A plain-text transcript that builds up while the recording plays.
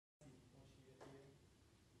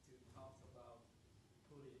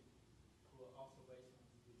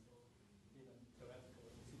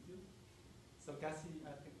So Cassie,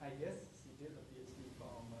 I guess she did a PhD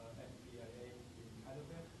from MPIA in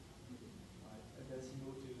Heidelberg. Right. And then she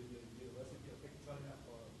moved to the University of Victoria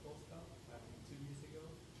for a postdoc, I think 2 years ago.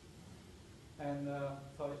 And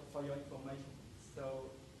for your information,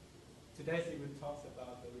 so today she will talk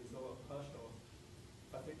about the result of Herschel,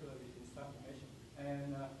 particularly in star formation.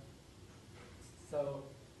 And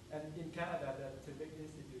and in Canada, the two big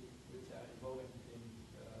institutes which are involved in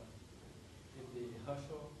the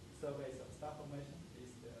Herschel surveys of star formation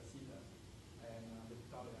is the CITA and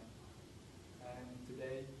Victoria. And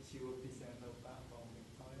today she will present her back from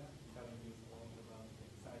Victoria, telling you all about the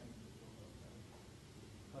exciting result of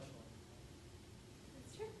Herschel.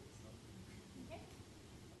 That's true. Okay.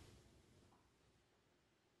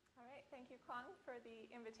 All right. Thank you, Kwang, for the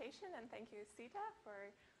invitation, and thank you, CITA,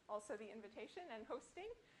 for also the invitation and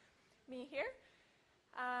hosting me here.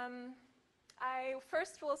 I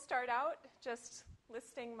first will start out just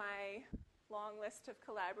listing my long list of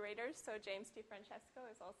collaborators. So James DiFrancesco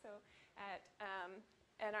is also at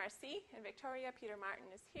NRC in Victoria. Peter Martin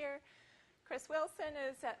is here. Chris Wilson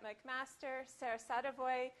is at McMaster. Sarah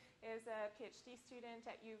Sadavoy is a PhD student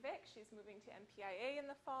at UVic. She's moving to MPIA in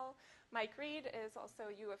the fall. Mike Reed is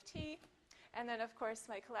also U of T. And then, of course,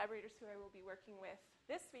 my collaborators who I will be working with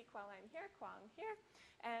this week while I'm here, Kwang here,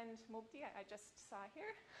 and Mukti I just saw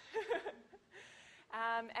here.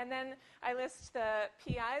 And then I list the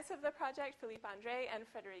PIs of the project, Philippe André and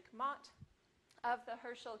Frédéric Mott, of the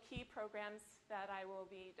Herschel key programs that I will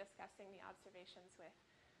be discussing the observations with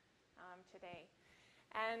today.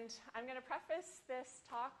 And I'm going to preface this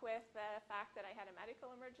talk with the fact that I had a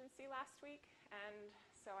medical emergency last week, and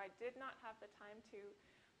so I did not have the time to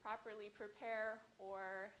properly prepare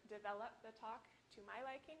or develop the talk to my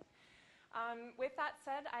liking. With that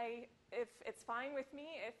said, if it's fine with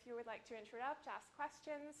me, if you would like to interrupt, ask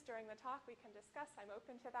questions during the talk, we can discuss. I'm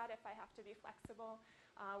open to that. If I have to be flexible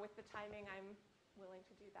with the timing, I'm willing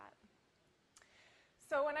to do that.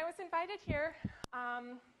 So when I was invited here,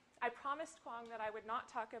 I promised Kwang that I would not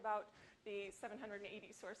talk about the 780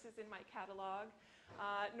 sources in my catalog,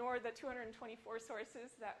 nor the 224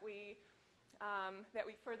 sources that we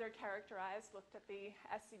further characterized, looked at the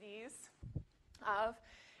SCDs of,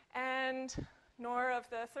 and nor of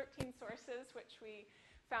the 13 sources which we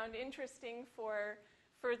found interesting for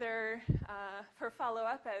further for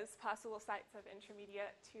follow-up as possible sites of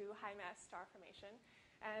intermediate to high mass star formation.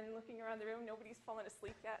 And looking around the room, nobody's fallen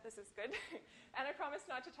asleep yet. This is good. And I promise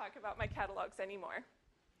not to talk about my catalogs anymore.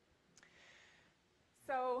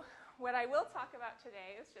 So what I will talk about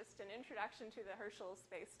today is just an introduction to the Herschel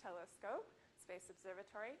Space Telescope, Space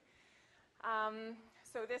Observatory.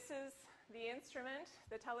 So this is the instrument,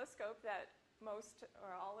 the telescope, that most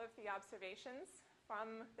or all of the observations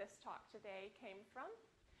from this talk today came from.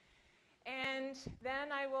 And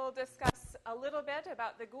then I will discuss a little bit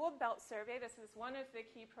about the Gould Belt Survey. This is one of the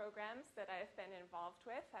key programs that I've been involved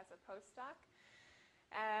with as a postdoc.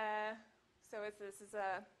 This is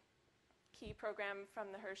a key program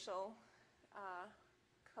from the Herschel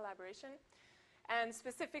collaboration. And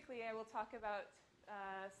specifically, I will talk about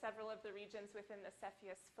several of the regions within the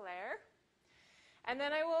Cepheus flare. And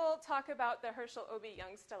then I will talk about the Herschel OB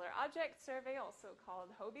Young Stellar Object Survey, also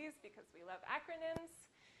called HOBYS, because we love acronyms.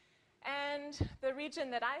 And the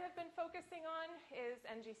region that I have been focusing on is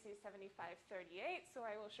NGC 7538, so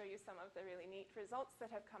I will show you some of the really neat results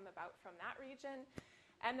that have come about from that region.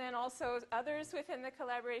 And then also others within the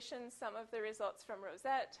collaboration, some of the results from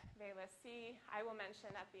Rosette, Vela C. I will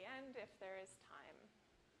mention at the end if there is time.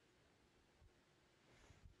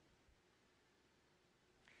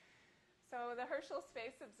 So the Herschel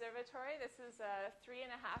Space Observatory, this is a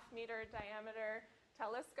 3.5-meter diameter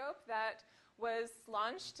telescope that was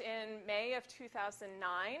launched in May of 2009.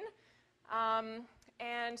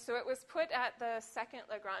 And so it was put at the second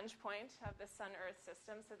Lagrange point of the Sun-Earth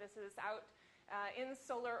system. So this is out in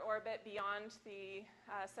solar orbit beyond the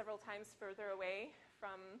several times further away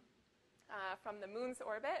from the moon's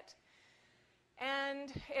orbit. And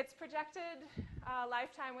its projected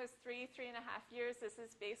lifetime was 3.5 years. This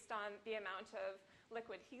is based on the amount of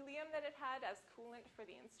liquid helium that it had as coolant for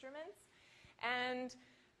the instruments. And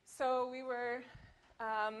so we were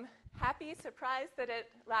happy, surprised that it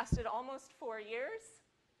lasted almost 4 years.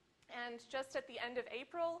 And just at the end of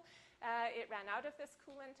April, it ran out of this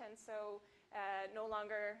coolant, and so no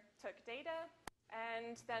longer took data.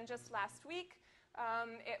 And then just last week,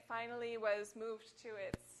 it finally was moved to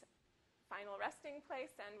its final resting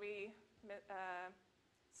place, and we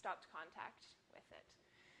stopped contact with it.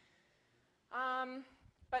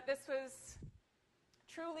 But this was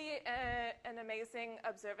truly an amazing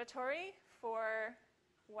observatory for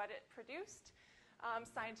what it produced.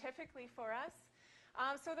 scientifically for us.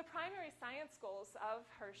 So the primary science goals of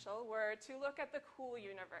Herschel were to look at the cool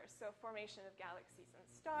universe, so formation of galaxies and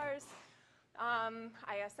stars,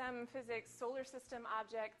 ISM physics, solar system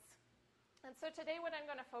objects. And so today what I'm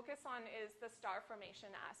going to focus on is the star formation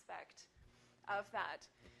aspect of that.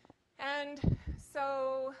 And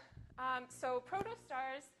so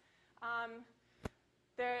protostars,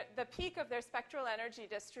 the peak of their spectral energy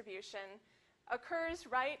distribution occurs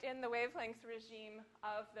right in the wavelength regime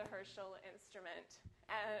of the Herschel instrument,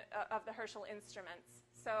 of the Herschel instruments.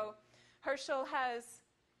 So Herschel has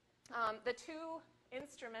the two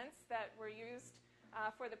instruments that were used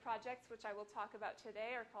for the projects, which I will talk about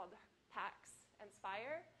today, are called PAX and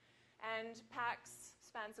SPIRE. And PAX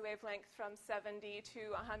spans a wavelength from 70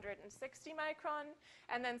 to 160 micron,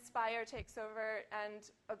 and then SPIRE takes over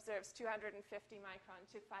and observes 250 micron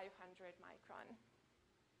to 500 micron.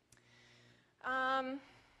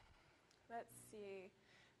 Let's see.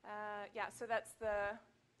 So that's the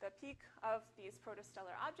peak of these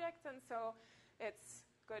protostellar objects, and so it's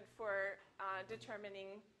good for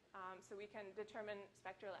determining, so we can determine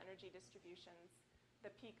spectral energy distributions,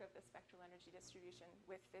 the peak of the spectral energy distribution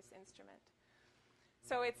with this instrument.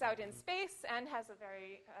 So it's out in space and has a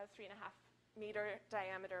very 3.5 meter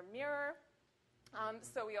diameter mirror.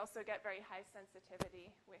 So we also get very high sensitivity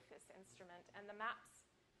with this instrument. And the maps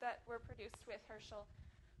that were produced with Herschel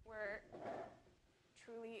were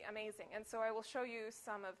truly amazing. And so I will show you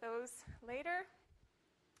some of those later.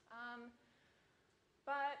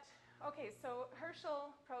 So Herschel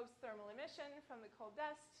probes thermal emission from the cold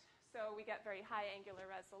dust. So we get very high angular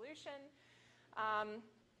resolution.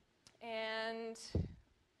 And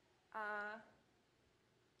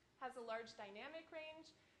has a large dynamic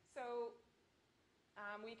range. So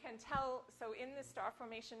we can tell, so in the star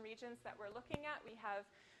formation regions that we're looking at, we have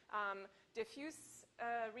diffuse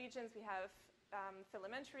regions, we have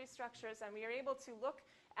filamentary structures, and we are able to look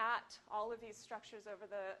at all of these structures over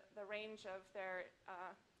the range of their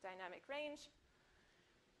dynamic range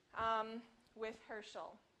with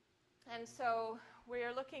Herschel. And so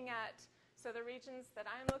we're looking at, so the regions that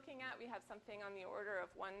I'm looking at, we have something on the order of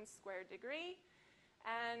 1 square degree,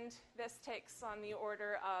 and this takes on the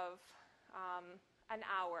order of an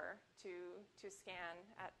hour to scan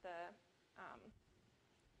at the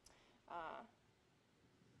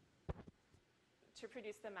to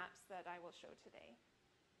produce the maps that I will show today.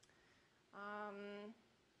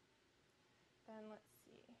 Then let's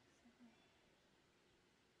see.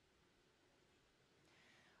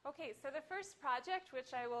 Okay, so the first project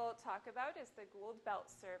which I will talk about is the Gould Belt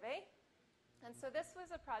Survey. And so this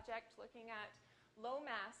was a project looking at low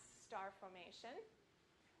mass star formation,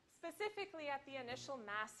 specifically at the initial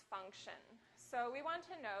mass function. So we want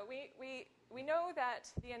to know, we know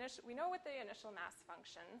that we know what the initial mass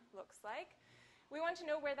function looks like. We want to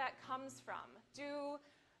know where that comes from. Do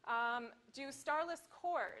starless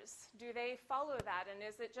cores, do they follow that? And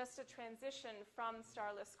is it just a transition from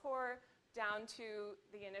starless core down to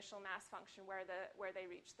the initial mass function where they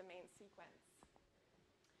reach the main sequence?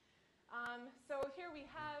 So here we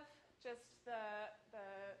have just the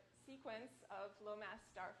sequence of low mass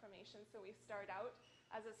star formation. So we start out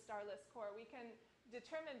as a starless core. We can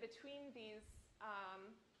determine between these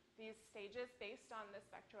stages based on the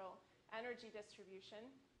spectral energy distribution.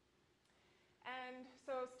 And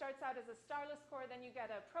so it starts out as a starless core, then you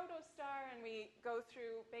get a protostar, and we go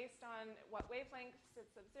through based on what wavelengths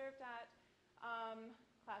it's observed at,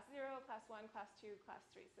 class 0, class 1, class 2, class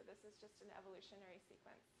 3. So this is just an evolutionary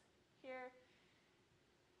sequence here.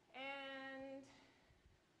 And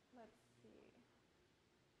let's see.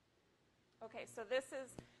 Okay, so this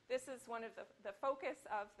is one of the focus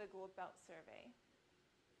of the Gould Belt Survey.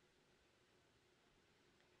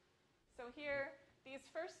 So here, these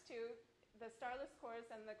first two, the starless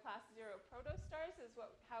cores and the class 0 protostars, is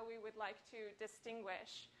how we would like to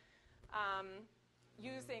distinguish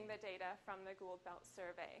using the data from the Gould Belt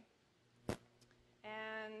Survey.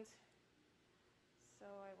 And so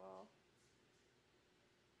I will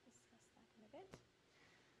discuss that in a bit.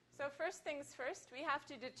 So first things first, we have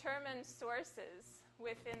to determine sources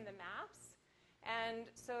within the maps. And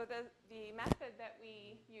so the method that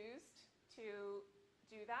we used to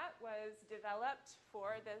do that was developed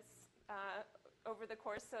for this over the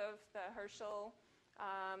course of the Herschel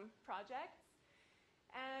projects.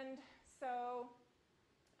 And so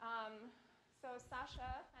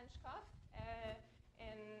Sasha Henschkoff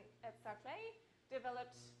at Saclay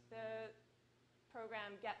developed the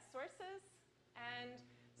program Get Sources. And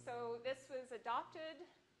so this was adopted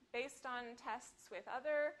based on tests with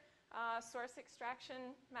other source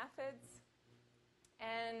extraction methods.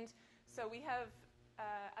 And so we have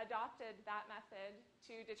adopted that method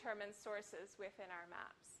to determine sources within our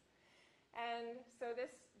maps. And so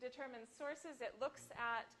this determines sources. It looks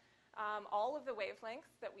at all of the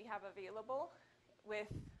wavelengths that we have available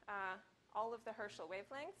with all of the Herschel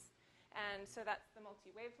wavelengths. And so that's the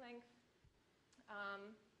multi-wavelength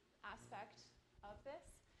aspect of this.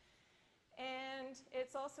 And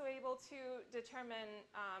it's also able to determine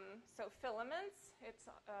filaments. It's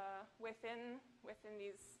within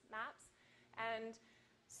these maps. And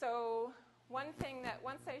so one thing that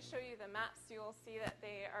once I show you the maps, you will see that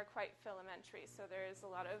they are quite filamentary. So there is a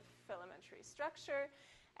lot of filamentary structure.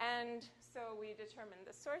 And so we determine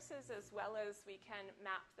the sources as well as we can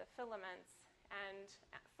map the filaments and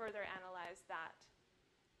further analyze that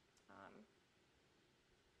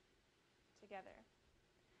together.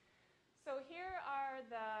 So here are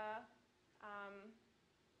the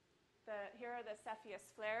Cepheus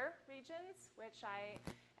flare regions, which I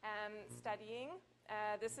am studying.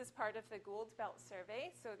 This is part of the Gould Belt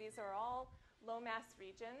survey. So these are all low mass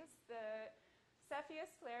regions. The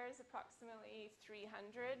Cepheus flare is approximately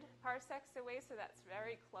 300 parsecs away, so that's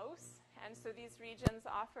very close. And so these regions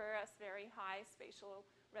offer us very high spatial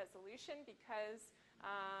resolution because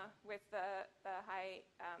with the high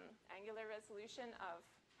angular resolution of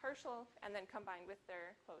Herschel, and then combined with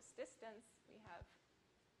their close distance, we have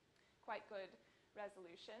quite good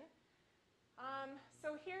resolution.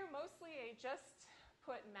 So here, mostly I just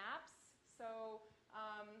put maps. So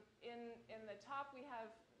in the top, we have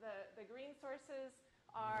the green sources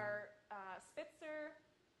are Spitzer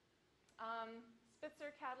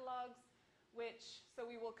catalogs, so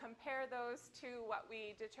we will compare those to what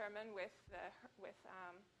we determine with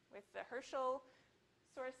the Herschel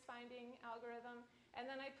source finding algorithm. And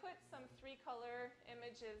then I put some 3-color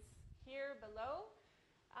images here below,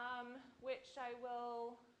 which I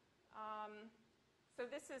will, so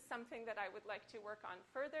this is something that I would like to work on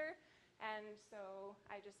further. And so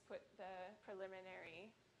I just put the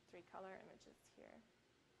preliminary 3-color images here.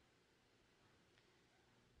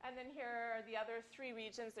 And then here are the other 3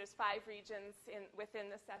 regions. There's 5 regions within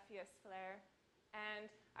the Cepheus flare.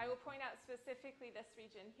 And I will point out specifically this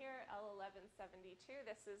region here, L1172.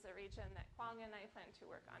 This is a region that Kwang and I plan to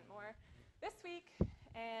work on more this week.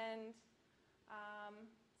 And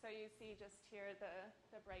so you see just here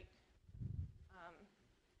the bright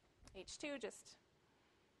H2, just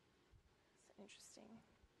it's interesting.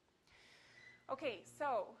 Okay,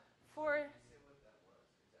 so for...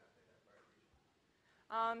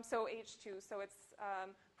 so H2, so it's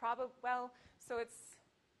so it's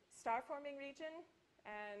star-forming region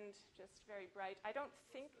and just very bright. I don't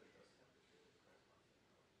think,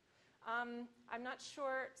 I'm not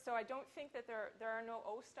sure, so I don't think that there are no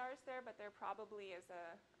O stars there, but there probably is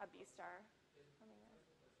a B star coming there.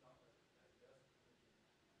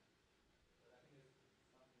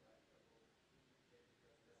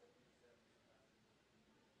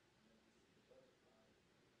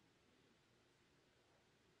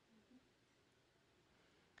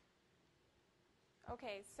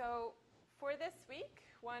 Okay, so for this week,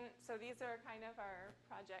 so these are kind of our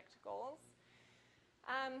project goals.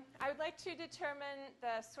 I would like to determine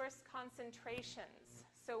the source concentrations.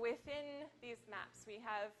 So within these maps, we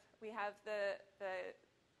have the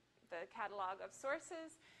catalog of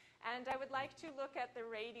sources, and I would like to look at the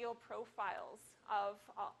radial profiles of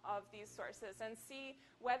these sources and see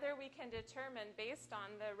whether we can determine based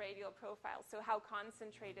on the radial profiles, so how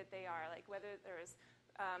concentrated they are, like whether there's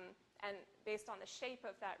and based on the shape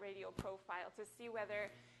of that radial profile, to see whether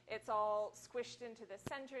it's all squished into the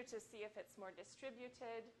center, to see if it's more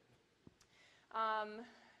distributed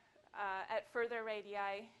at further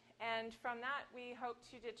radii. And from that, we hope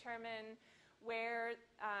to determine where,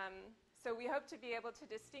 so we hope to be able to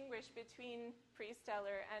distinguish between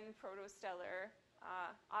prestellar and protostellar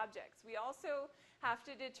objects. We also have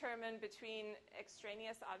to determine between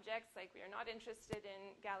extraneous objects, like we are not interested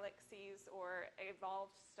in galaxies or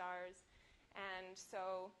evolved stars. And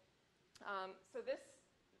so, so this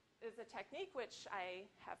is a technique which I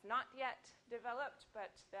have not yet developed,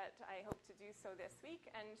 but that I hope to do so this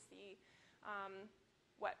week and see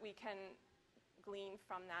what we can glean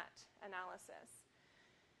from that analysis.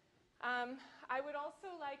 I would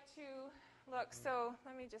also like to look, so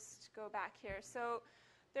let me just go back here. So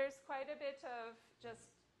there's quite a bit of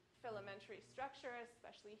just filamentary structure,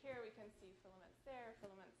 especially here. We can see filaments there,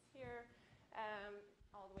 filaments here,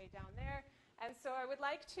 all the way down there. And so I would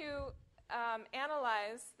like to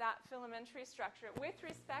analyze that filamentary structure with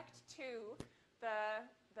respect to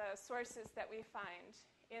the sources that we find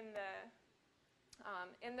in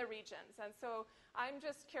the regions. And so I'm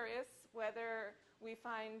just curious whether we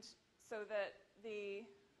find so that the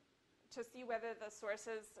to see whether the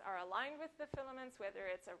sources are aligned with the filaments, whether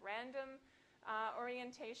it's a random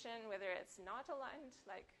orientation, whether it's not aligned,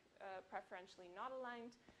 like preferentially not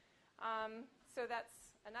aligned. So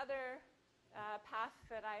that's another path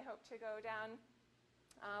that I hope to go down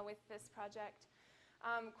with this project.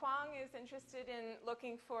 Kwong is interested in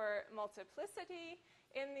looking for multiplicity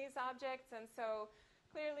in these objects, and so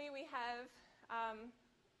clearly we have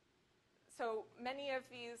so many of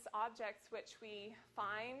these objects which we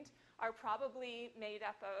find are probably made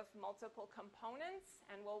up of multiple components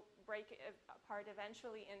and will break it apart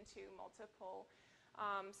eventually into multiple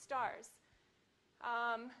stars.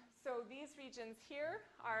 So these regions here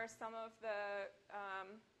are some of the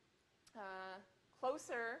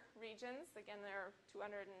closer regions. Again, there are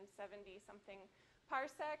 270-something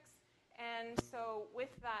parsecs. And so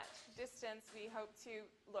with that distance, we hope to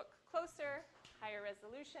look closer, higher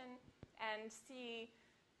resolution, and see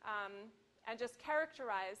and just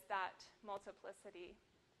characterize that multiplicity.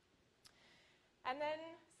 And then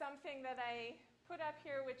something that I put up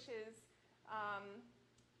here, which is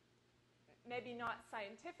maybe not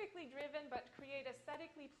scientifically driven, but create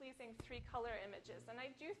aesthetically pleasing three-color images. And I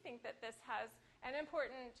do think that this has an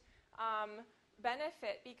important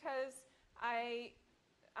benefit because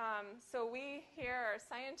so we here are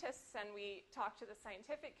scientists and we talk to the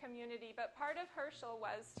scientific community, but part of Herschel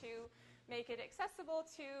was to make it accessible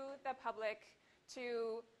to the public,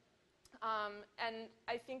 and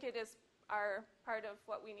I think it is part of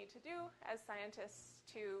what we need to do as scientists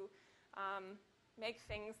to make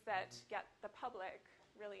things that get the public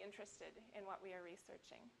really interested in what we are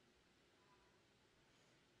researching.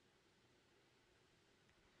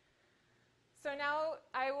 So now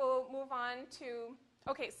I will move on to,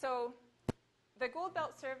 okay, so the Gold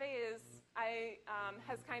Belt Survey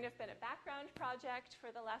has kind of been a background project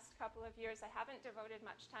for the last couple of years. I haven't devoted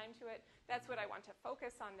much time to it. That's what I want to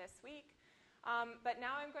focus on this week. But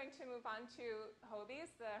now I'm going to move on to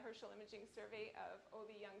HOBYS, the Herschel Imaging Survey of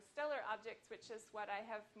OB Young stellar objects, which is what I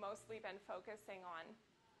have mostly been focusing on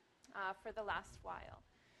for the last while.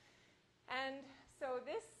 And so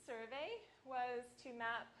this survey was to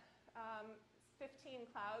map 15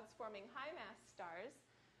 clouds forming high-mass stars,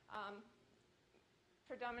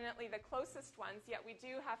 predominantly the closest ones, yet we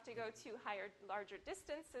do have to go to larger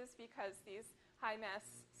distances because these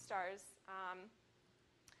high-mass stars,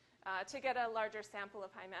 to get a larger sample of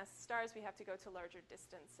high-mass stars, we have to go to larger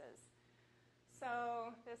distances.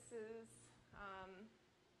 So this is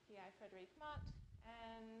PI Frederic Mott,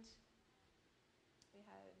 and we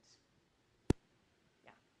had,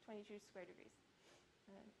 22 square degrees.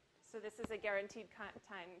 So this is a guaranteed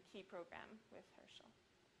time key program with Herschel.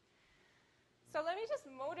 So let me just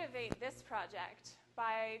motivate this project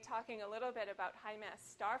by talking a little bit about high-mass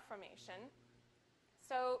star formation.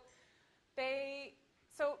 So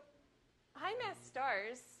high-mass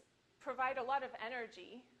stars provide a lot of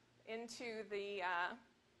energy into the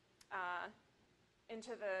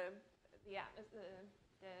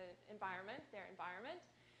environment, their environment.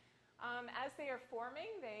 As they are forming,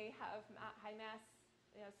 they have high mass,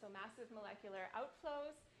 so massive molecular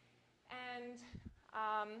outflows, and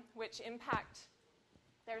which impact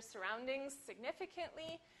their surroundings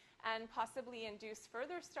significantly and possibly induce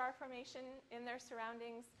further star formation in their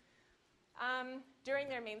surroundings. During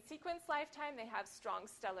their main sequence lifetime, they have strong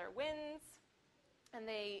stellar winds, and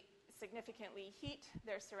they significantly heat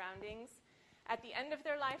their surroundings. At the end of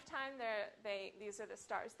their lifetime, these are the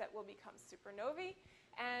stars that will become supernovae,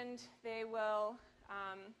 and they will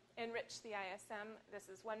enrich the ISM. This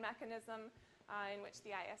is one mechanism in which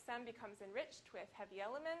the ISM becomes enriched with heavy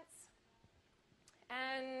elements.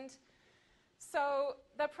 And so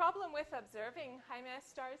the problem with observing high-mass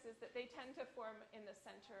stars is that they tend to form in the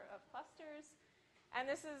center of clusters. And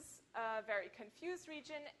this is a very confused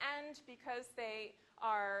region, and because they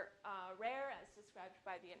are rare, as described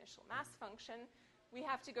by the initial mass function, we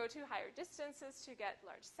have to go to higher distances to get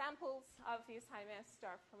large samples of these high-mass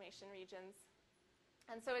star formation regions.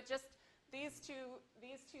 And so these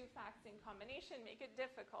two facts in combination make it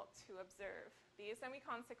difficult to observe these, and we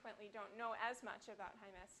consequently don't know as much about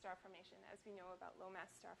high-mass star formation as we know about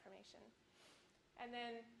low-mass star formation. And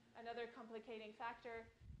then another complicating factor,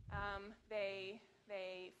 they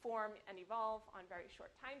form and evolve on very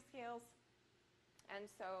short timescales, and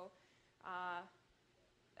so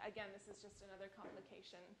again, this is just another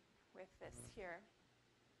complication with this here.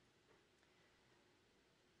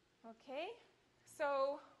 Okay,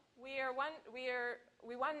 so we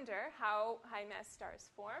wonder how high-mass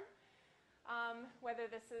stars form, whether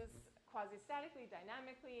this is quasi-statically,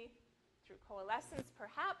 dynamically, through coalescence,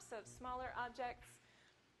 perhaps, of smaller objects.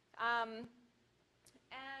 And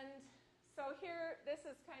so So here, this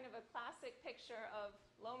is kind of a classic picture of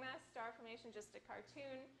low-mass star formation, just a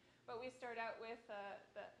cartoon. But we start out with,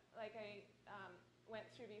 like I went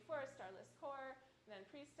through before, starless core, then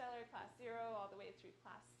prestellar, class 0, all the way through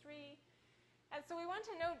class 3. And so we want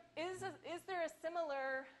to know, is there a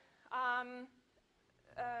similar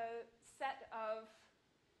set of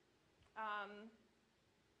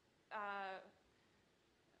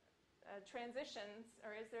transitions,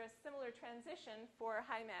 or is there a similar transition for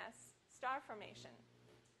high-mass star formation?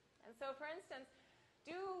 And so, for instance,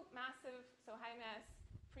 do massive, so high-mass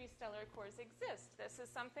prestellar cores exist? This is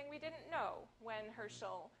something we didn't know when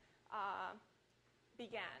Herschel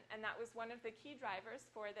began, and that was one of the key drivers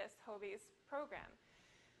for this HOBYS program.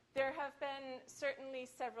 There have been certainly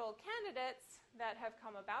several candidates that have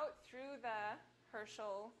come about through the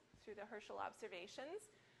Herschel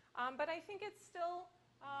observations, but I think it's still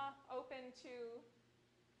open to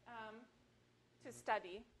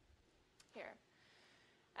study here.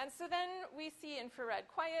 And so then we see infrared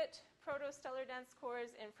quiet protostellar dense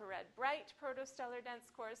cores, infrared bright protostellar dense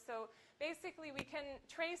cores. So basically we can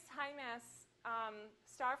trace high mass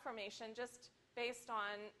star formation just based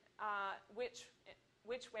on which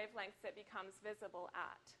wavelengths it becomes visible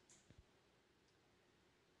at.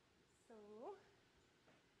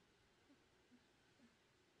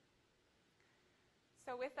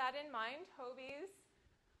 So with that in mind, HOBYS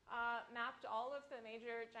mapped all of the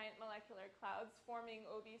major giant molecular clouds forming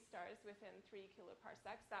OB stars within 3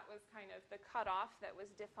 kiloparsecs. That was kind of the cutoff that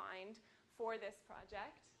was defined for this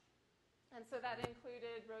project. And so that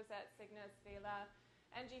included Rosette, Cygnus, Vela.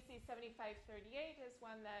 NGC 7538 is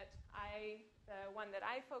the one that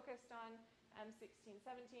I focused on.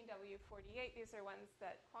 M1617, W48. These are ones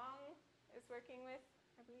that Kwong is working with,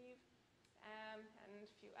 I believe, and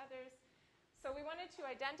a few others. So we wanted to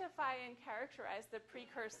identify and characterize the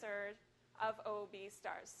precursor of OB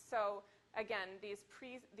stars. So again, these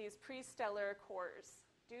prestellar cores,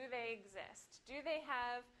 do they exist? Do they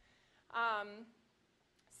have,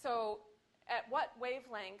 so at what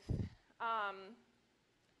wavelength,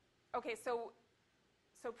 okay, so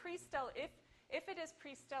prestellar, if it is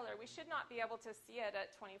prestellar, we should not be able to see it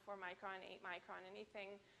at 24 micron, 8 micron,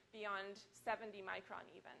 anything beyond 70 micron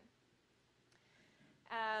even.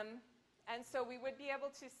 And so we would be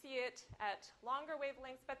able to see it at longer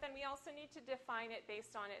wavelengths, but then we also need to define it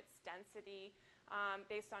based on its density,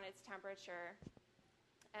 based on its temperature.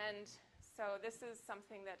 And so this is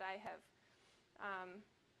something that I have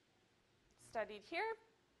studied here.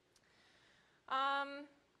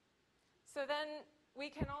 So then we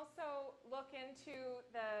can also look into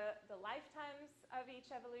the lifetimes of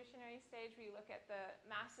each evolutionary stage. We look at the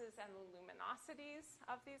masses and the luminosities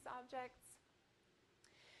of these objects.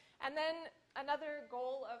 And then another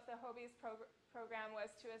goal of the HOBYS program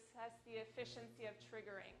was to assess the efficiency of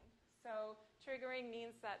triggering. So triggering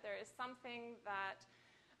means that there is something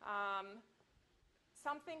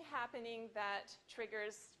happening that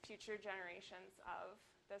triggers future generations of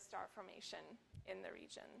the star formation in the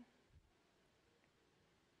region.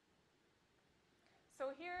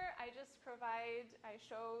 So here I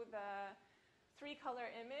show the 3-color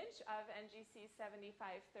image of NGC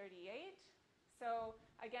 7538. So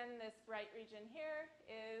again, this bright region here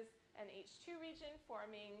is an H2 region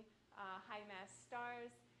forming high mass stars.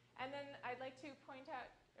 And then I'd like to point out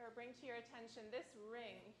or bring to your attention this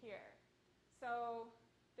ring here. So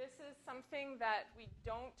this is something that we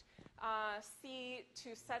don't see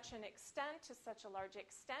to such an extent, to such a large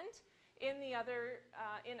extent in other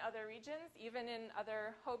regions. Even in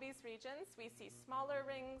other HOBYS regions, we see smaller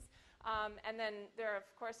rings. And then there, of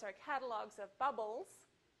course, are catalogs of bubbles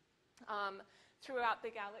throughout the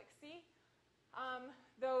galaxy.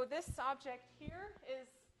 Though this object here is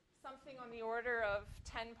something on the order of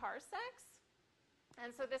 10 parsecs. And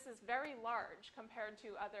so this is very large compared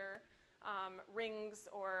to other rings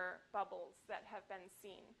or bubbles that have been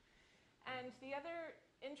seen. And the other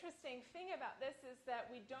interesting thing about this is that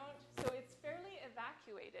so it's fairly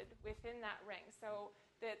evacuated within that ring. So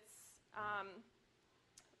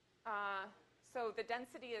so the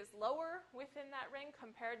density is lower within that ring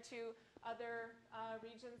compared to other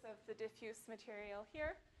regions of the diffuse material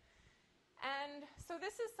here. And so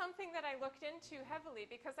this is something that I looked into heavily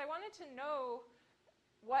because I wanted to know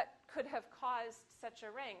what could have caused such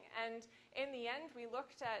a ring. And in the end, we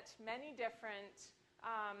looked at many different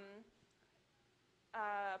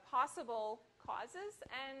possible causes,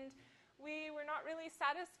 and we were not really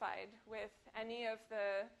satisfied with any of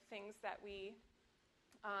the things that we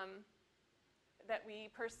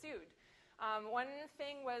pursued. One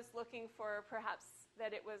thing was looking for perhaps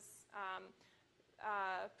that it was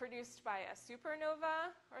produced by a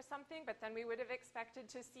supernova or something, but then we would have expected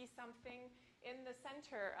to see something in the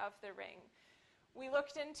center of the ring. We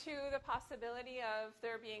looked into the possibility of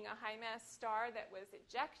there being a high-mass star that was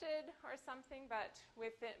ejected or something, but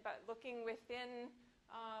looking within,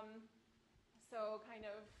 so kind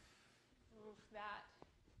of that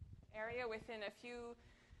area within a few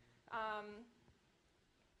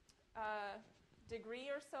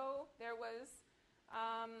degree or so, there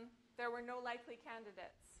were no likely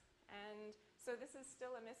candidates. And so this is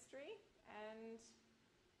still a mystery, and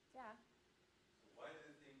yeah. So why do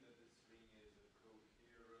you think that this ring is a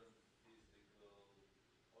coherent physical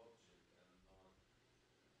object and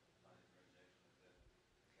not planet rejection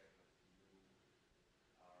that effect of new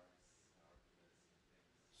arguments and things?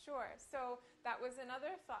 Sure. So that was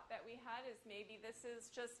another thought that we had, is maybe this is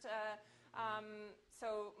just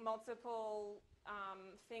so multiple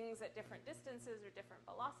things at different distances or different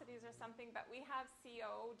velocities or something, but we have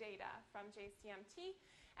CO data from JCMT,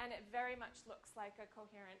 and it very much looks like a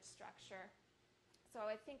coherent structure. So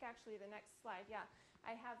I think actually the next slide, yeah,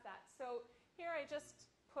 I have that. So here I just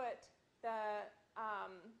put the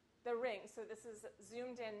ring. So this is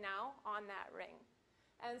zoomed in now on that ring.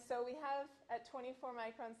 And so we have at 24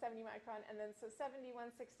 micron, 70 micron, and then so 70,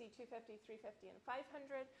 160, 250, 350, and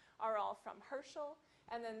 500 are all from Herschel.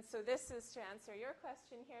 And then so this is to answer your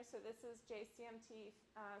question here. So this is JCMT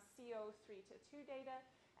CO 3-2 data.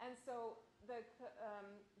 And so the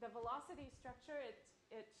velocity structure,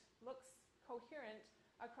 it looks coherent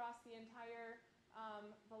across the entire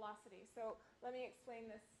velocity. So let me explain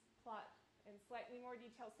this plot in slightly more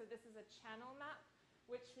detail. So this is a channel map,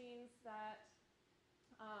 which means that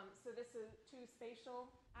so this is two spatial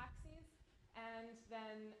axes and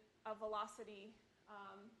then a velocity,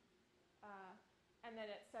 and then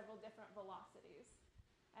at several different velocities.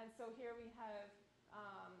 And so here we have,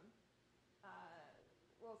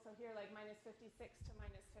 so here like minus 56 to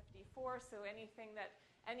minus 54. So anything that,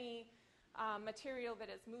 any material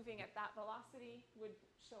that is moving at that velocity would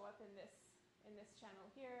show up in this channel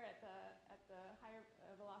here at the higher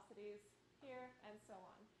velocities here, and so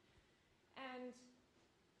on. And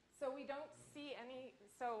so we don't see any,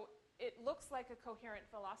 so it looks like a coherent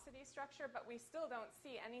velocity structure, but we still don't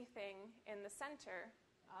see anything in the center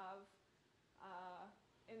of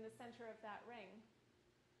that ring.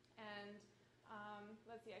 And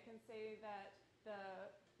let's see, I can say that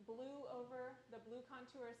the blue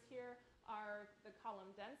contours here are the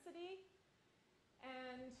column density,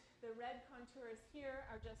 and the red contours here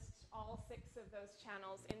are just all 6 of those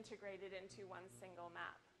channels integrated into one single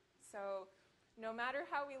map. So no matter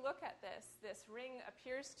how we look at this ring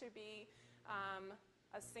appears to be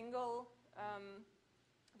a single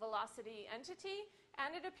velocity entity,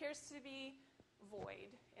 and it appears to be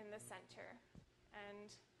void in the center.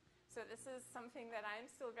 And so this is something that I'm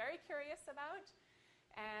still very curious about,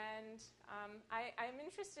 and I'm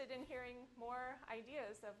interested in hearing more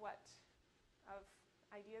ideas for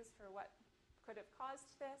what could have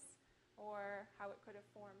caused this, or how it could have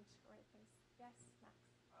formed, or things. Yes, Max?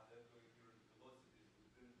 Are there coherent velocities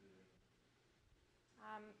within the ring?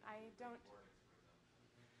 I don't. Warnings, for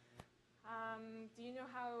example. Do you know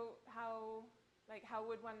how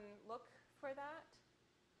would one look for that?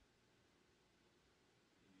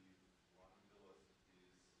 If one velocity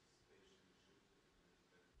is spatially shifted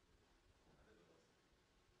with respect to another velocity.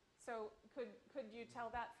 So could you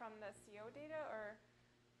tell that from the CO data, or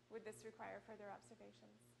would this require further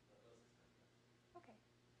observations? That does explain that. Okay.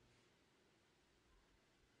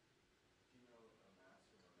 Do you know a mass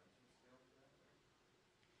or momentum scale for that?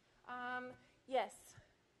 Yes.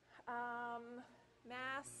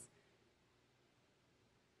 Mass,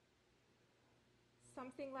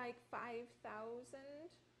 something like 5,000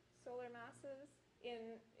 solar masses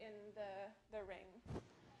in the ring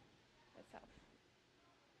itself.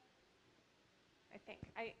 I think.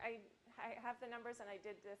 I have the numbers, and I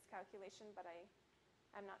did this calculation, but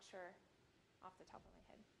I'm not sure off the top of my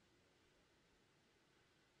head.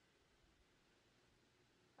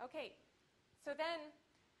 Okay, so then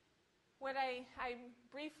what I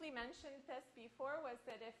briefly mentioned this before was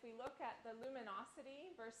that if we look at the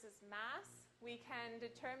luminosity versus mass, we can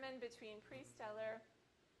determine between prestellar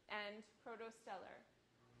and protostellar.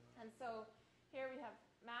 And so here we have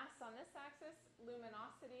mass on this axis,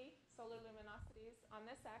 luminosity, solar luminosities on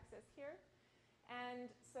this axis here.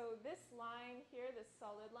 And so this line here, this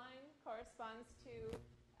solid line, corresponds to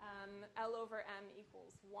L over M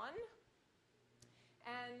equals 1.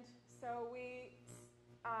 And so we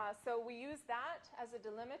use that as a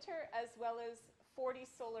delimiter, as well as 40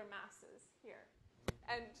 solar masses here.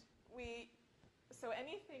 And so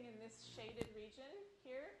anything in this shaded region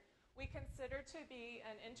here, we consider to be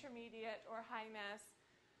an intermediate or high mass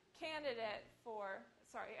candidate for,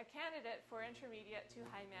 a candidate for intermediate to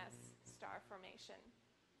high mass star formation.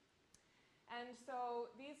 And so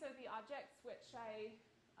these are the objects which I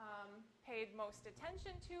paid most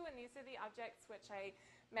attention to, and these are the objects which I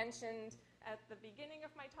mentioned at the beginning of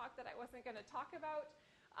my talk that I wasn't going to talk about.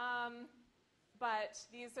 But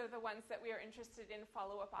these are the ones that we are interested in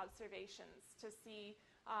follow-up observations to see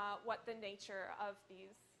what the nature of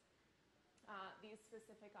these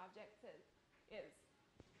specific objects is.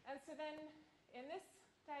 And so then in this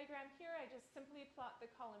diagram here, I just simply plot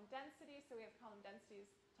the column density. So we have column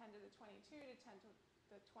densities 10 to the 22 to 10 to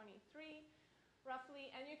the 23,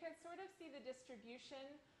 roughly. And you can sort of see the distribution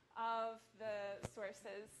of the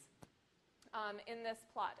sources in this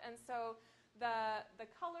plot. And so the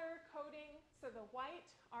color coding, so the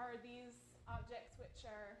white are these objects which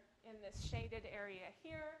are in this shaded area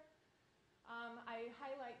here. I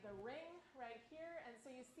highlight the ring right here, and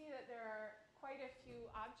so you see that there are quite a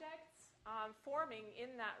few objects forming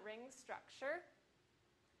in that ring structure.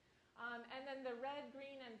 And then the red,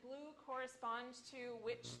 green, and blue correspond to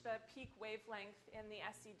which the peak wavelength in the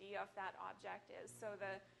SED of that object is. So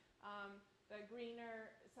the blue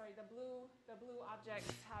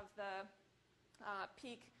objects have the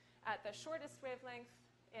peak at the shortest wavelength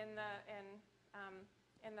in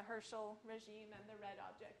the Herschel regime, and the red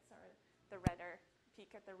objects are the redder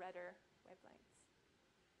peak at the redder wavelengths.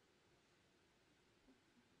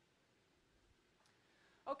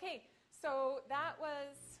 Okay, so that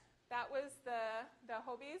was the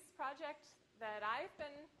HOBYS project that I've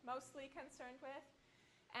been mostly concerned with.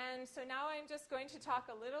 And so now I'm just going to talk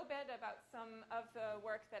a little bit about some of the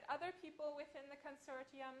work that other people within the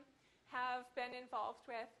consortium have been involved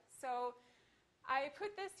with. So I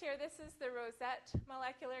put this here. This is the Rosette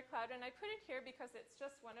molecular cloud, and I put it here because it's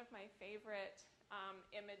just one of my favorite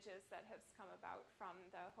images that has come about from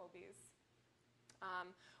the HOBYS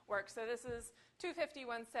work. So this is 250,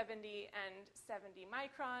 170, and 70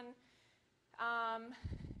 micron.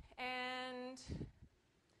 And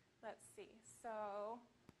let's see. So,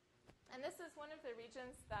 and this is one of the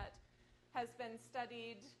regions that has been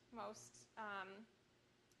studied most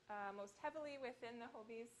heavily within the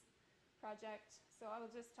HOBYS project. So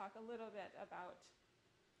I'll just talk a little bit about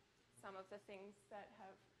some of the things that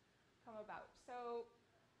have come about. So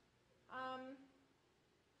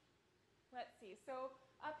let's see. So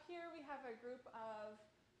up here we have a group of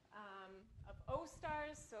O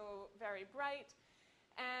stars, so very bright,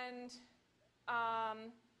 and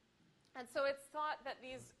so it's thought that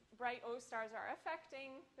these bright O stars are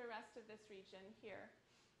affecting the rest of this region here.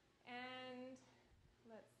 And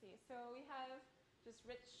let's see. So we have just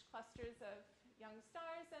rich clusters of young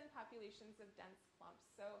stars and populations of dense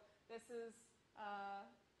clumps. So this is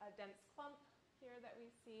a dense clump here that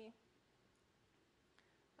we see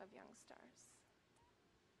of young stars.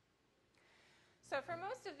 So for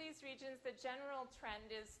most of these regions, the general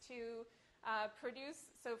trend is to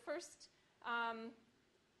produce, so first,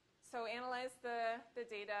 so analyze the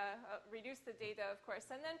data, reduce the data, of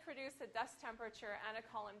course, and then produce a dust temperature and a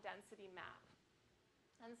column density map.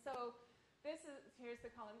 And so here's the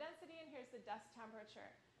column density, and here's the dust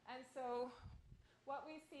temperature. And so what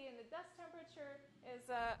we see in the dust temperature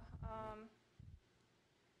is I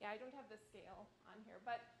don't have the scale on here,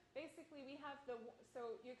 but basically we have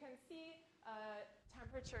so you can see a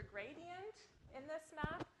temperature gradient in this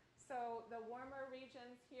map. So the warmer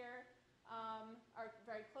regions here are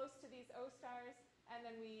very close to these O stars, and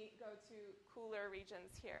then we go to cooler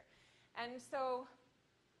regions here. And so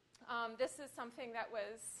this is something that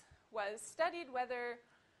was studied, and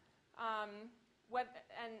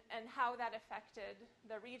how that affected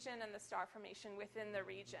the region and the star formation within the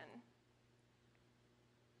region.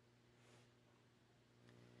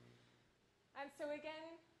 And so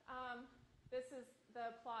again, this is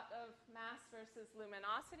the plot of mass versus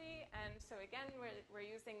luminosity. And so again, we're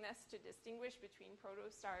using this to distinguish between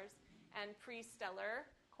protostars and pre-stellar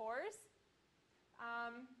cores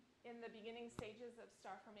in the beginning stages of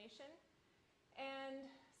star formation. And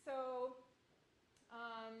so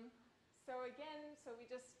we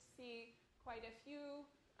just see quite a few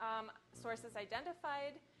sources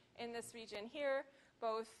identified in this region here,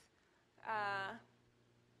 both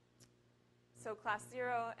so class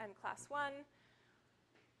 0 and class 1.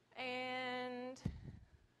 And let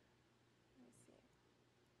me see.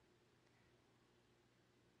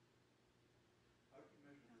 How do you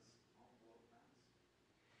measure this envelope mass?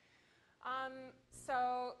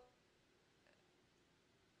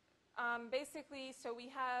 Basically, so we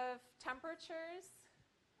have temperatures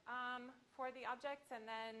for the objects, and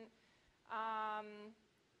then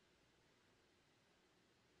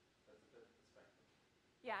That's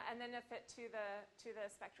Yeah, and then a fit to the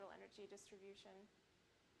spectral energy distribution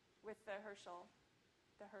with the Herschel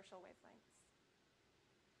wavelengths.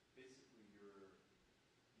 Basically,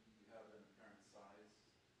 you have an apparent size.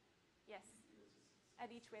 Yes.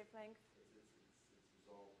 At each wavelength. It's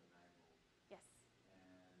resolved in angle. Yes. And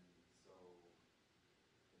so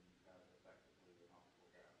then you have effectively an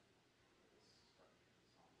optical gap for this structure, this envelope.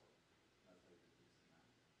 And that's how you reduce the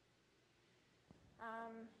mass.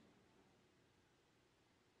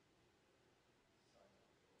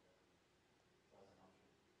 Size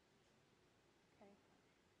option. Okay.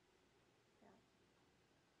 Yeah.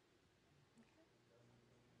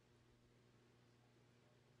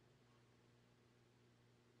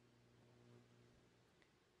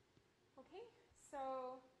 Okay. Okay.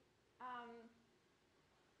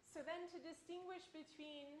 So then to distinguish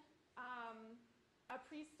between a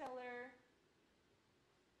prestellar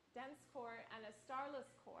dense core and a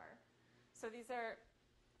starless core. So these are,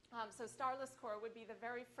 so starless core would be the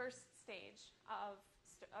very first stage of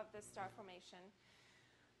this star formation.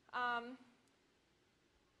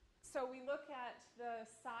 So we look at the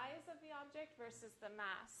size of the object versus the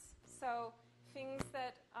mass. So things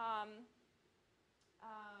that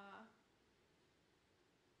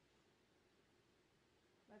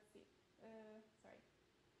let's see. Sorry.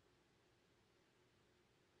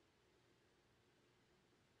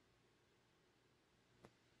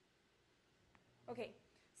 Okay,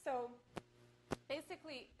 so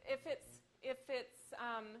basically, if it's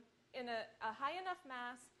in a high enough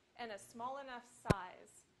mass and a small enough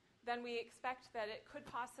size, then we expect that it could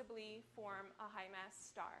possibly form a high mass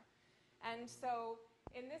star. And so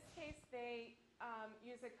in this case, they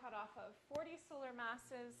use a cutoff of 40 solar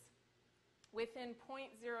masses within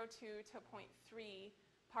 0.02 to 0.3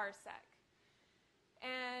 parsec.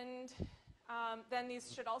 And then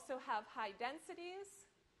these should also have high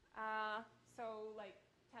densities, so like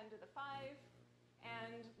 10 to the 5,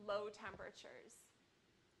 and low temperatures.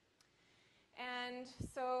 And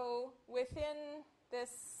so within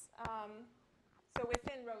this,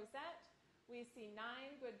 within Rosette, we see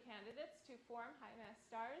 9 good candidates to form high mass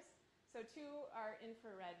stars. So 2 are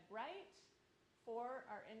infrared bright, 4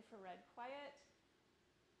 are infrared quiet,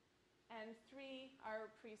 and 3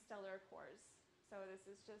 are prestellar cores. So this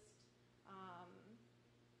is just,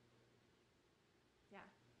 yeah.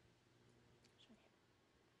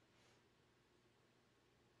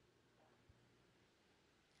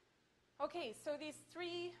 Okay, so these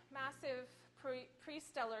 3 massive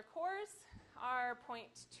prestellar cores are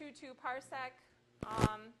 0.22 parsec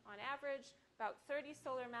on average, about 30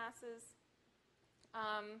 solar masses,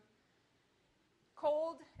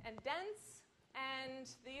 cold and dense, and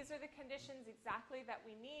these are the conditions exactly that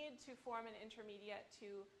we need to form an intermediate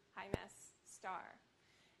to high mass star.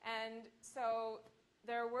 And so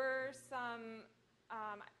there were some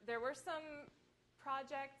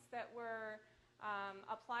projects that were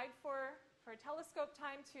applied for telescope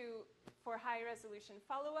time for high resolution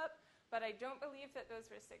follow-up, but I don't believe that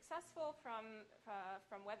those were successful from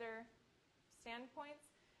weather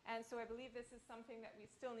standpoints. And so I believe this is something that we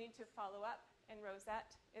still need to follow up in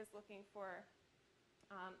Rosette, is looking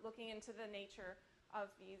into the nature of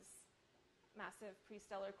these massive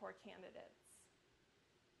prestellar core candidates.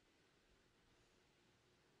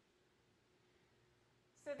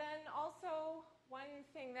 So then also one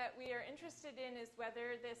thing that we are interested in is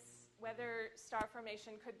whether star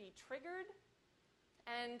formation could be triggered.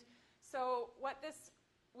 And so what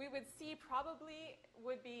we would see probably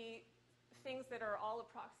would be things that are all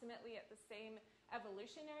approximately at the same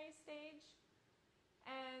evolutionary stage.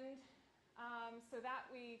 And so that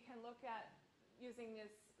we can look at using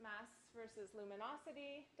this mass versus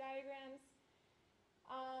luminosity diagrams.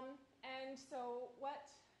 And so what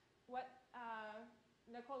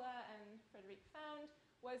Nicola and Frederic found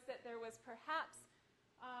was that there was perhaps,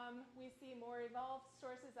 we see more evolved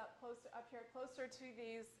sources up here closer to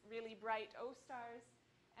these really bright O stars,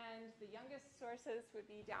 and the youngest sources would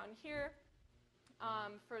be down here,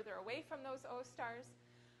 further away from those O stars.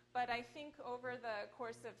 But I think over the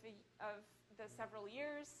course of the several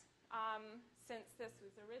years since this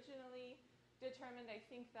was originally determined, I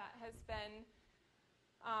think that has been,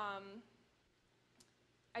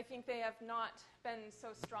 I think they have not been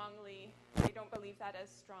so strongly, I don't believe that as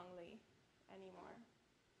strongly anymore.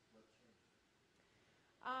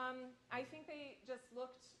 I think they just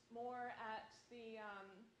looked more at the,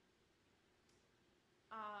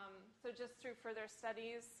 so just through further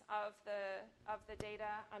studies of the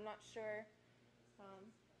data, I'm not sure.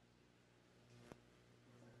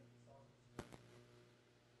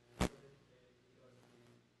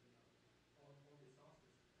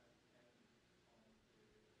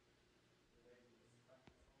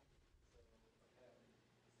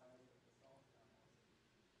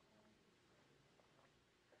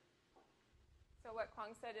 So what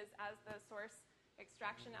Kwong said is as the source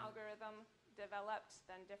extraction algorithm developed,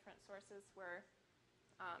 then different sources were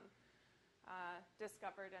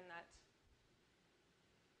discovered, and that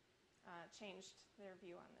changed their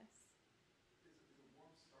view on this. Is a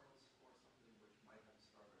warm starless core something which might have a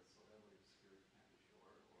star but it's so heavily obscured it can't be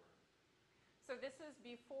sure, or? So this is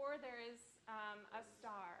before there is a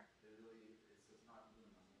star. It's not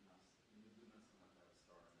luminous enough to have a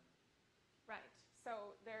star in it. Right.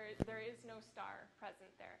 So there is no star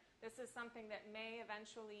present there. This is something that may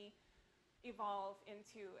eventually evolve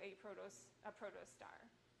into a protostar.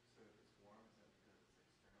 So if it's warm, is that because it's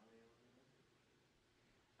externally illuminated?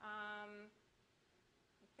 I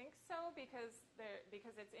think so, because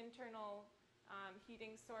its internal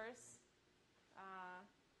heating source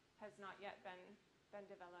has not yet been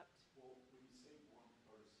developed. Well, when you say warm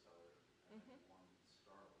protostellar and then warm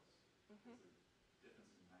starless, is the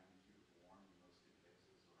difference in magnitude of warm in those two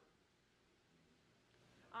cases, or?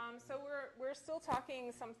 So we're still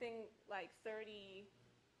talking something like 30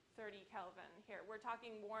 Kelvin here. We're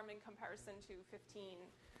talking warm in comparison to 15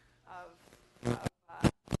 of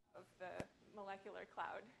the molecular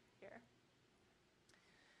cloud here.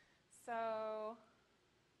 So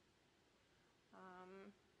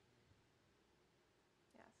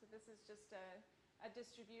so this is just a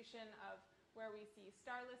distribution of where we see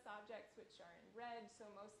starless objects, which are in red, so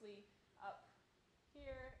mostly up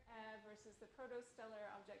here, versus the protostellar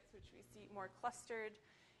objects, which we see more clustered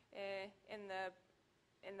in the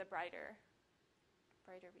brighter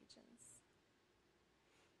regions.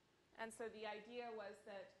 And so the idea was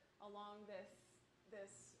that along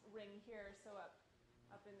this ring here, so up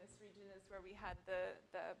in this region is where we had the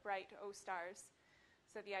bright O stars.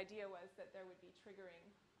 So the idea was that there would be triggering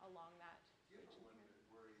along that. Do you ever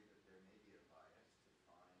worry that there may be a bias to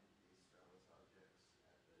find these starless objects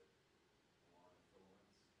along the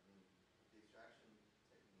filaments? I mean, the extraction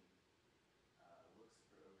technique looks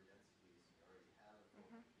for overdensities, and you already have a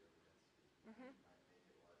filamentary overdensity. It might make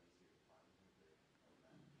it a lot easier to find something of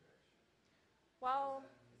that direction. Well,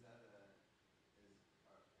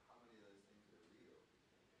 how many of those things are real, do you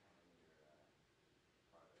think? How many are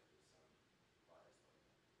product of some bias like that?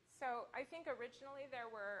 so I think originally there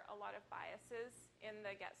were a lot of biases in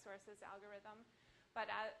the get sources algorithm, but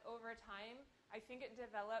over time, I think it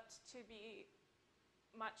developed to be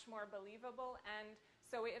much more believable, and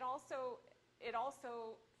so it also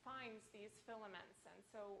finds these filaments, and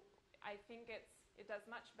so I think it does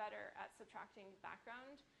much better at subtracting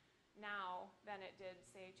background now than it did,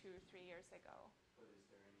 say, 2 or 3 years ago. But is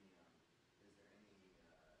there any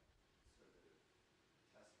sort of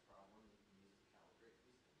test problem you can use to calibrate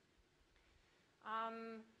these things?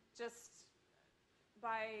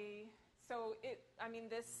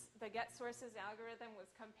 The get sources algorithm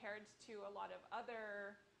was compared to a lot of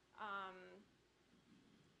other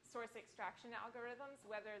source extraction algorithms,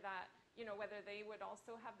 whether they would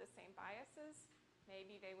also have the same biases.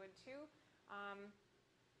 Maybe they would too.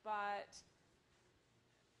 But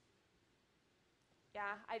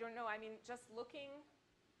yeah, I don't know. I mean, just looking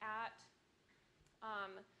at,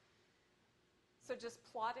 so just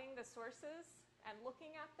plotting the sources and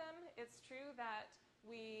looking at them, it's true that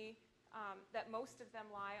that most of them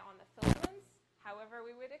lie on the filaments. However,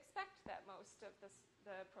 we would expect that most of the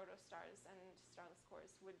protostars and starless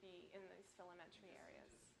cores would be in these filamentary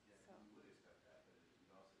areas. Yeah, you would expect that, but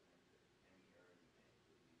you'd also think that any error you make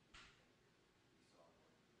would lead you to think you saw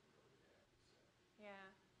more than you were really there. So.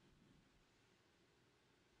 Yeah.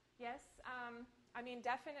 Yes, I mean,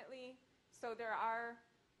 definitely. So I've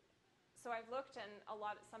looked, and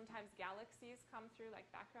sometimes galaxies come through,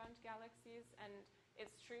 like background galaxies, and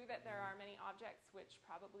it's true that there are many objects which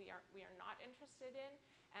probably we are not interested in,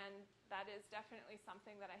 and that is definitely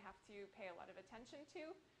something that I have to pay a lot of attention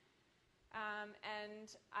to. And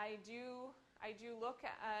I do look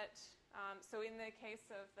at, so in the case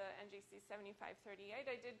of the NGC 7538,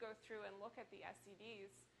 I did go through and look at the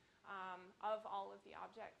SEDs of all of the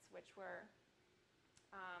objects which were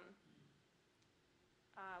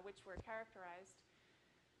characterized.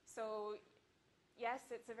 So yes,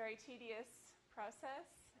 it's a very tedious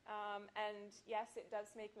process, and yes, it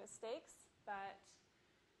does make mistakes, but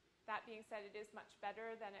that being said, it is much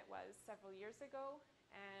better than it was several years ago,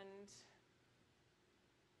 and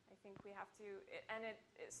I think we have to, and it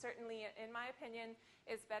certainly, in my opinion,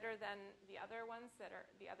 is better than the other ones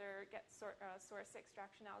the other source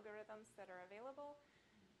extraction algorithms that are available.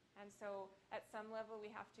 And so at some level, we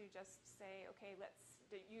have to just say, okay, let's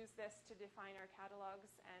use this to define our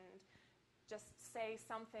catalogs and just say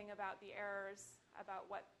something about the errors,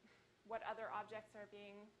 about what other objects are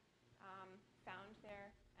being found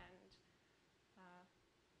there, and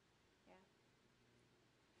yeah.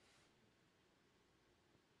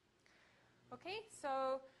 Okay,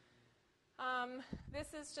 so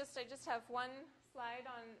this is just, I just have one slide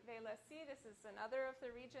on Vela C. This is another of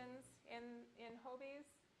the regions in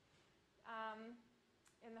HOBYS,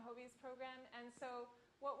 in the HOBYS program. And so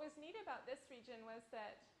what was neat about this region was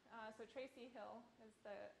that, so Tracy Hill is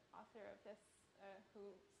the author of this, who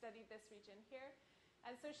studied this region here.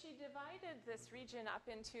 And so she divided this region up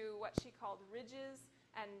into what she called ridges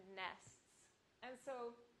and nests.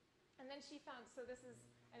 And then she found, so this is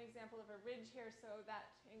an example of a ridge here, so that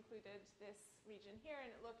included this region here,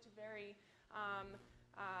 and it looked very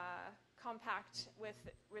compact with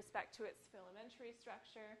respect to its filamentary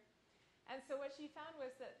structure. And so what she found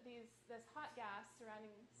was that this hot gas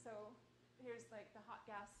surrounding, so here's like the hot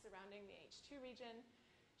gas surrounding the H2 region.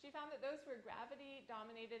 She found that those were gravity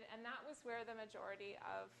dominated, and that was where the majority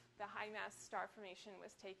of the high mass star formation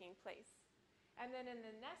was taking place. And then in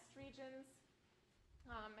the nest regions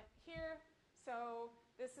here, so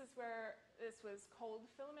this is where this was cold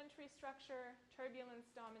filamentary structure,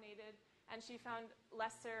 turbulence dominated, and she found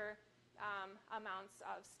lesser amounts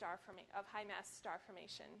of high mass star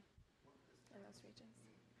formation in those regions.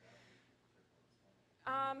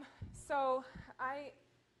 So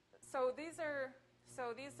these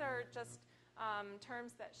are just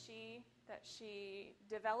terms that she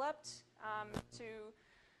developed to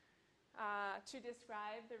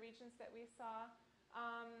describe the regions that we saw.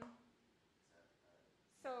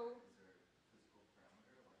 So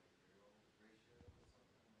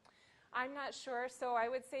I'm not sure. So I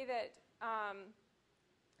would say that.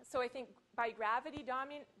 So I think by gravity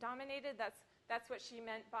dominated, that's what she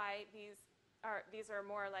meant by these are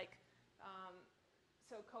more like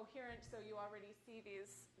so coherent. So you already see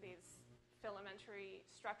these filamentary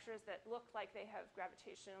structures that look like they have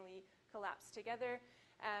gravitationally collapsed together,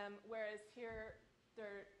 whereas here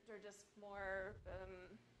they're just more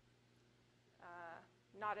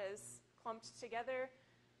not as clumped together,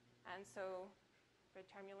 and so for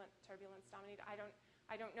turbulence dominated. I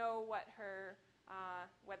don't know what her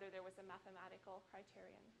whether there was a mathematical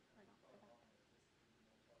criterion or not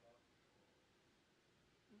for that.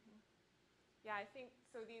 Mm-hmm. Yeah, I think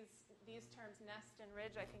so. These terms, nest and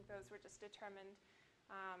ridge, I think those were just determined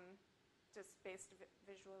just based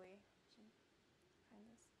visually.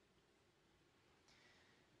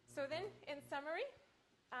 So then, in summary,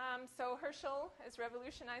 so Herschel is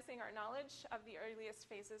revolutionizing our knowledge of the earliest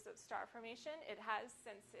phases of star formation. It has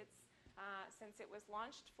since it was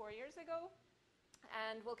launched 4 years ago,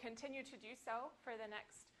 and will continue to do so for the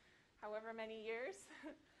next however many years.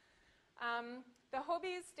 The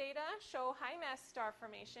HOBYS data show high mass star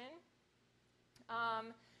formation,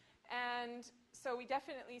 and so we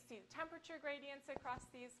definitely see temperature gradients across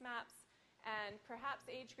these maps, and perhaps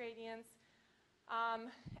age gradients.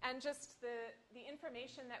 And just the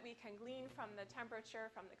information that we can glean from the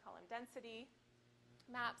temperature, from the column density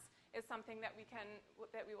maps, is something that we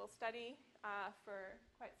will study for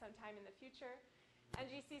quite some time in the future.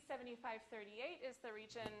 NGC 7538 is the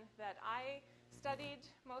region that I studied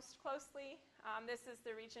most closely. This is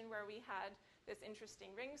the region where we had this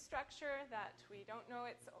interesting ring structure that we don't know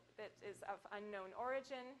that is of unknown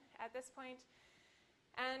origin at this point.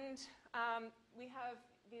 And we have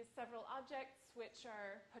these several objects which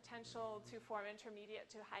are potential to form intermediate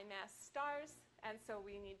to high mass stars, and so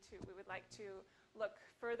we would like to look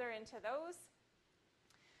further into those.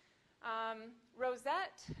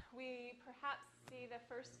 Rosette, we perhaps see the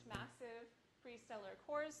first massive prestellar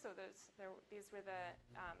cores, so these were the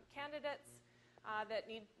candidates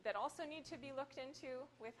that also need to be looked into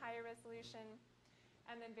with higher resolution.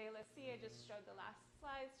 And then Vela C, I just showed the last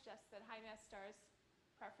slide, suggests that high mass stars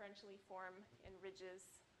preferentially form in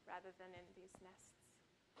ridges rather than in these nests.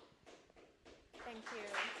 Thank you. Thank you,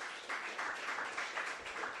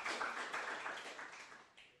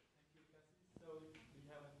 Cassie. So do you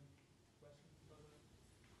have any questions for the...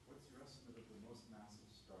 What's your estimate of the most massive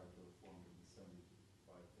star that were formed in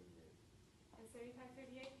 7538? In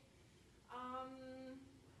 7538?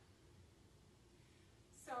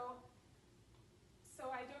 So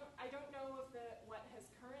I don't know of what has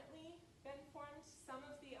currently been formed. Some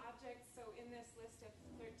of the objects, so in this list of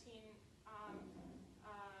 13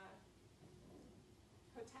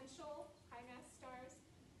 potential high mass stars,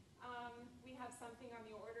 we have something on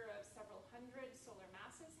the order of several hundred solar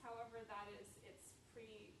masses. However, it's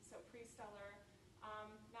pre-stellar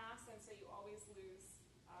mass, and so you always lose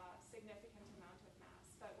a significant amount of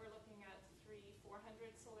mass. But we're looking at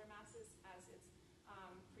 300-400 solar masses as its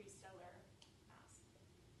pre-stellar mass.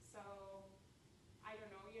 So I don't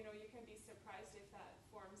know. You can be surprised if that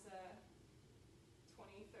forms a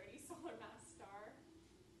 20-30 solar mass star,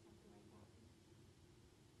 something like that.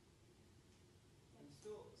 And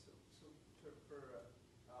still, so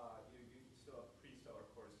you still have pre-stellar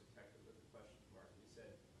cores detected with a question mark. You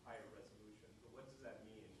said higher resolution, but what does that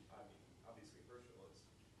mean? I mean, obviously Herschel is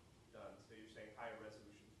done, so you're saying higher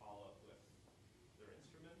resolution follow-up with their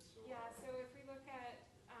instruments? Or? Yeah, so if we look at,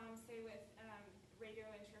 say with radio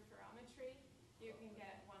interferometry, you can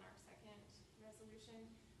get 1 arcsecond resolution.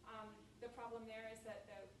 The problem there is that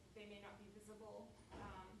they may not be visible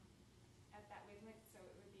at that wavelength, so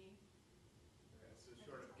it would be... Okay, so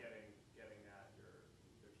sort of getting at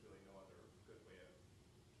there's really no other good way of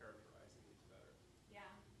characterizing these better.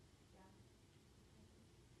 Yeah, yeah.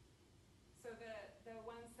 So the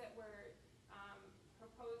ones that were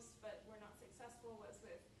proposed but were not successful was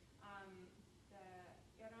with the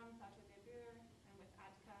Iran Plateau de Bure and with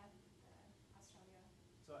ADCA, Australia.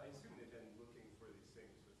 So I assume they've been looking for these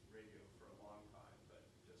things with radio for a long time, but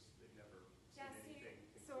just they've never seen anything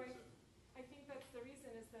conclusive. I think that's the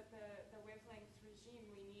reason is that the wavelength regime,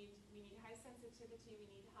 we need high sensitivity, we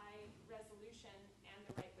need high resolution, and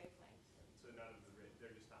the right wavelength. So none of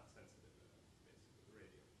they're just not sensitive enough, basically, the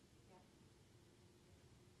radio. Yeah.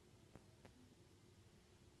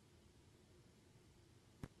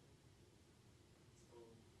 So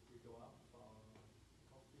we go out for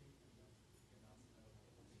coffee and then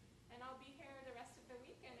And I'll be here the rest of the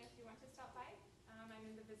week, and if you want to stop by, I'm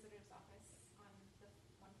in the visitor's office.